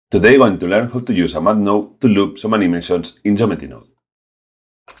Today we're going to learn how to use a math node to loop some animations in Geometry Node.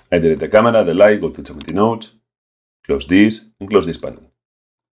 I delete the camera, the light, go to Geometry Nodes, close this, and close this panel.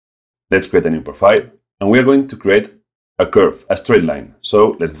 Let's create a new profile, and we are going to create a curve, a straight line.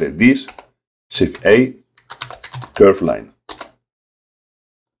 So let's delete this, Shift A, curve line.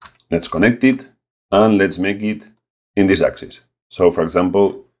 Let's connect it, and let's make it in this axis. So for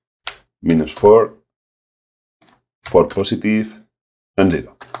example, -4, 4 positive, and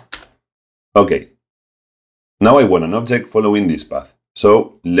 0. Okay, now I want an object following this path.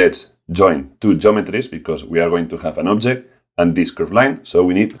 So let's join two geometries because we are going to have an object and this curved line. So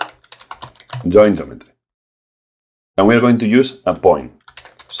we need join geometry. And we are going to use a point.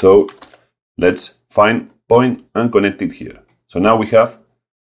 So let's find point and connect it here. So now we have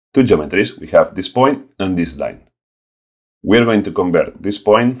two geometries. We have this point and this line. We are going to convert this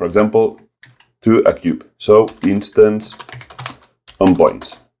point, for example, to a cube. So instance on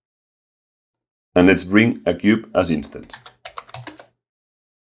points. And let's bring a cube as instance.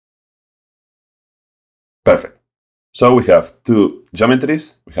 Perfect. So we have two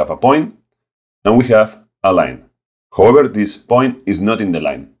geometries, we have a point, and we have a line. However, this point is not in the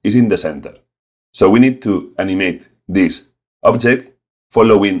line, it's in the center. So we need to animate this object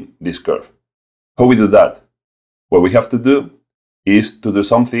following this curve. How we do that? What we have to do is to do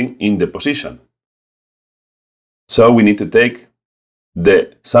something in the position. So we need to take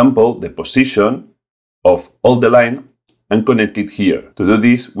the sample, the position of all the line and connect it here. To do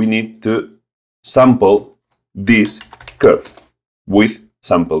this, we need to sample this curve with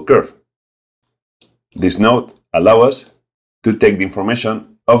sample curve. This node allows us to take the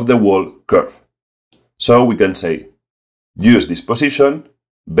information of the whole curve. So we can say, use this position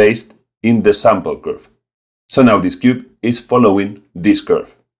based in the sample curve. So now this cube is following this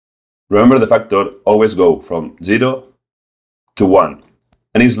curve. Remember the factor always go from 0 to 1,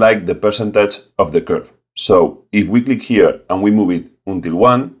 and it's like the percentage of the curve. So if we click here and we move it until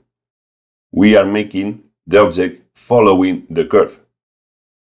 1, we are making the object following the curve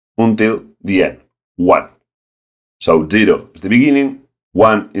until the end, 1. So 0 is the beginning,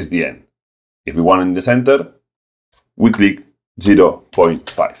 1 is the end. If we want in the center, we click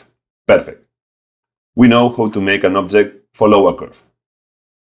 0.5. Perfect. We know how to make an object follow a curve.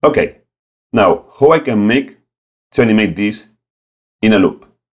 Okay, now how I can make to animate this in a loop?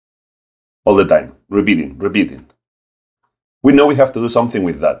 All the time, repeating. We know we have to do something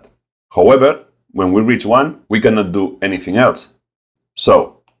with that. However, when we reach 1, we cannot do anything else.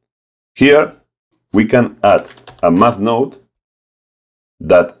 So here we can add a math node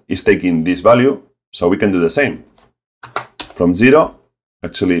that is taking this value, so we can do the same. From 0,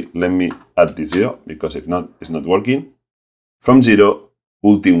 actually let me add this 0 because if not, it's not working. From 0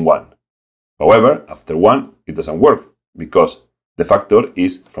 until 1. However, after 1, it doesn't work because the factor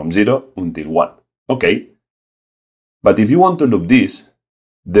is from 0 until 1. Okay. But if you want to loop this,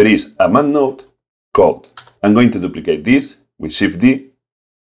 there is a math node called, I'm going to duplicate this with Shift D,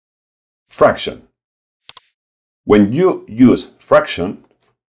 fraction. When you use fraction,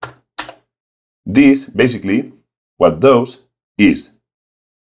 this basically what does is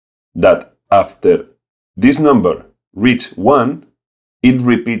that after this number reaches 1, it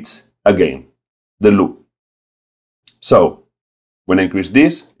repeats again the loop. So when I increase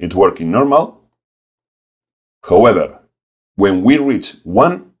this, it's working normal. However, when we reach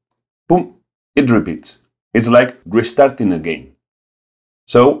 1, boom, it repeats. It's like restarting again.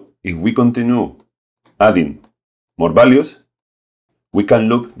 So if we continue adding more values, we can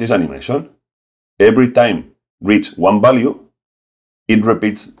loop this animation. Every time reach one value, it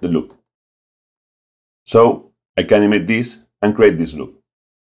repeats the loop. So I can animate this and create this loop.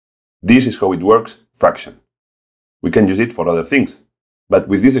 This is how it works, fraction. We can use it for other things, but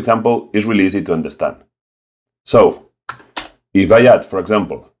with this example, it's really easy to understand. So if I add, for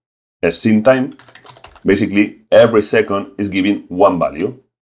example, a scene time, basically every second is giving one value.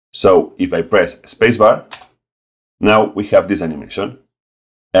 So if I press spacebar, now we have this animation.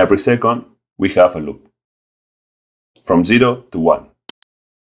 Every second we have a loop from 0 to 1.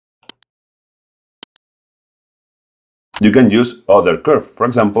 You can use other curve. For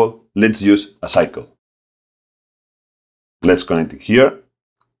example, let's use a cycle. Let's connect it here.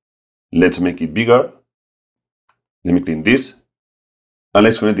 Let's make it bigger. Let me clean this. And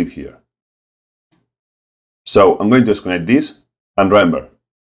let's connect it here. So I'm going to disconnect this. And remember,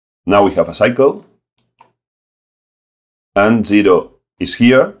 now we have a cycle. And 0 is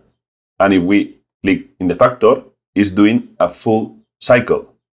here. And if we click in the factor, it's doing a full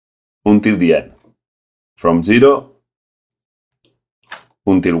cycle until the end. From 0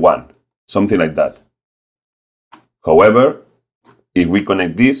 until 1. Something like that. However, if we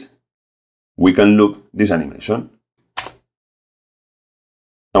connect this, we can loop this animation.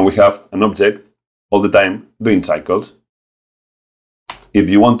 And we have an object all the time doing cycles. If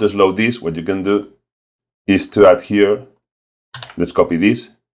you want to slow this, what you can do is to add here, let's copy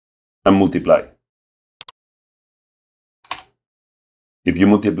this and multiply. If you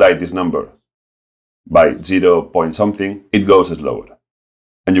multiply this number by 0 point something, it goes slower.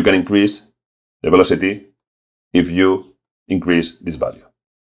 And you can increase the velocity if you increase this value.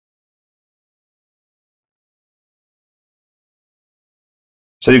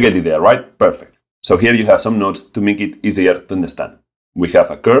 So you get it there, right? Perfect. So here you have some notes to make it easier to understand. We have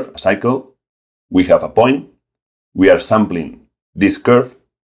a curve, a cycle. We have a point. We are sampling this curve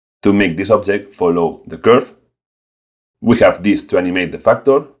to make this object follow the curve. We have this to animate the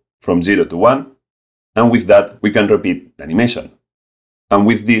factor from 0 to 1. And with that, we can repeat the animation. And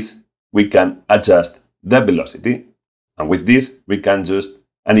with this, we can adjust the velocity. And with this, we can just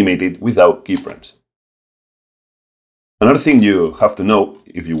animate it without keyframes. Another thing you have to know,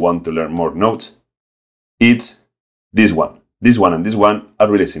 if you want to learn more notes, it's this one. This one and this one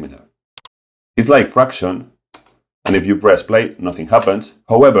are really similar. It's like fraction, and if you press play, nothing happens.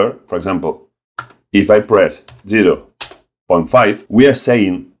 However, for example, if I press 0.5, we are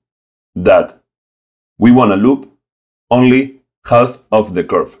saying that we want to loop only half of the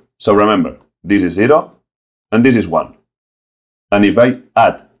curve. So remember, this is 0 and this is 1. And if I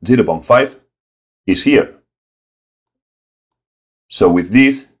add 0.5, it's here. So with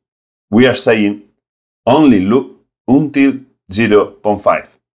this, we are saying only loop until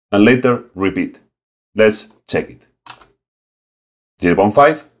 0.5 and later repeat. Let's check it.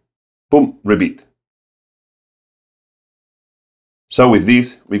 0.5, boom, repeat. So with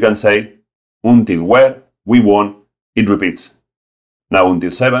this, we can say until where we want, it repeats. Now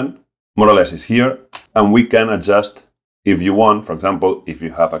until 7, more or less is here, and we can adjust if you want. For example, if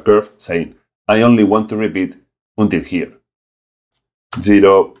you have a curve saying, I only want to repeat until here,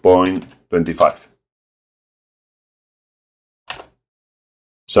 0.25.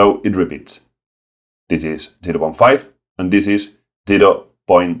 So it repeats. This is 0.5 and this is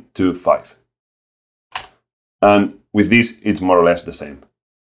 0.25. And with this, it's more or less the same.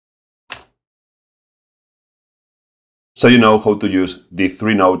 So you know how to use the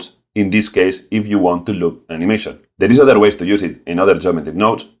 3 nodes in this case if you want to loop an animation. There is other ways to use it in other geometric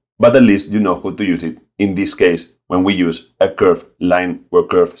nodes, but at least you know how to use it in this case when we use a curve line or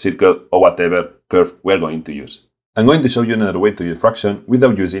curve circle or whatever curve we're going to use. I'm going to show you another way to use fraction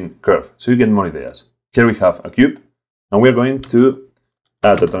without using curve, so you get more ideas. Here we have a cube, and we're going to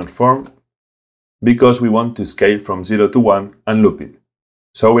add a transform because we want to scale from 0 to 1 and loop it.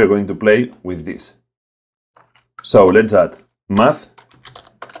 So we're going to play with this. So let's add math,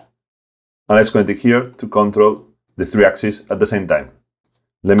 and let's connect it here to control the 3 axes at the same time.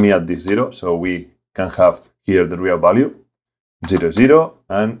 Let me add this 0 so we can have here the real value, 0, 0,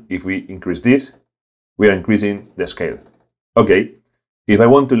 and if we increase this, we are increasing the scale. Okay, if I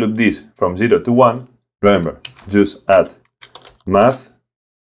want to loop this from 0 to 1, remember, just add math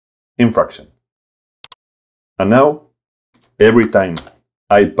in fraction. And now, every time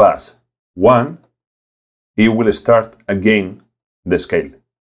I pass 1, it will start again the scale,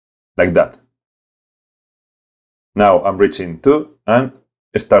 like that. Now I'm reaching 2 and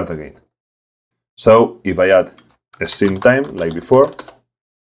start again. So if I add a same time, like before,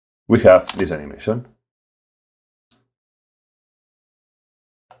 we have this animation.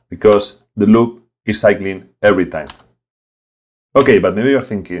 Because the loop is cycling every time. Okay, but maybe you're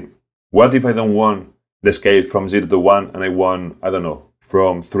thinking, what if I don't want the scale from 0 to 1 and I want, I don't know,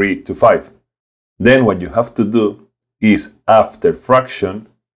 from 3 to 5? Then what you have to do is, after fraction,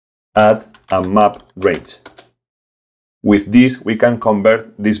 add a map range. With this, we can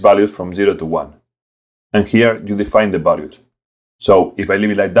convert these values from 0 to 1. And here you define the values. So if I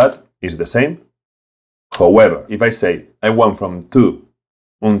leave it like that, it's the same. However, if I say I want from 2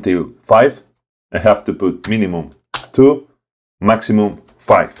 until 5, I have to put minimum 2, maximum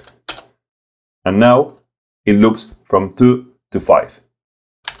 5. And now it loops from 2 to 5.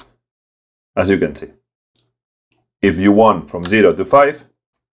 As you can see. If you want from 0 to 5,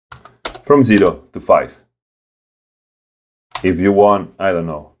 from 0 to 5. If you want, I don't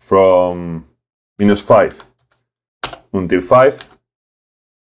know, from minus 5 until 5,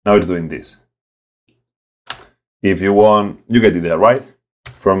 now it's doing this. If you want, you get it there, right?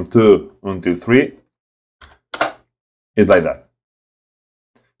 From 2 until 3, it's like that.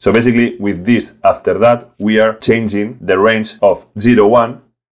 So basically, with this, after that, we are changing the range of 0, 1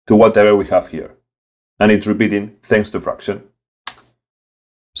 to whatever we have here. And it's repeating thanks to fraction.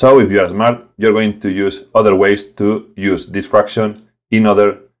 So if you are smart, you're going to use other ways to use this fraction in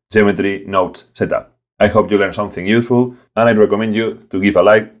other geometry nodes setup. I hope you learned something useful, and I recommend you to give a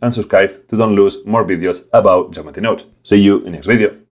like and subscribe to don't lose more videos about geometry nodes. See you in next video.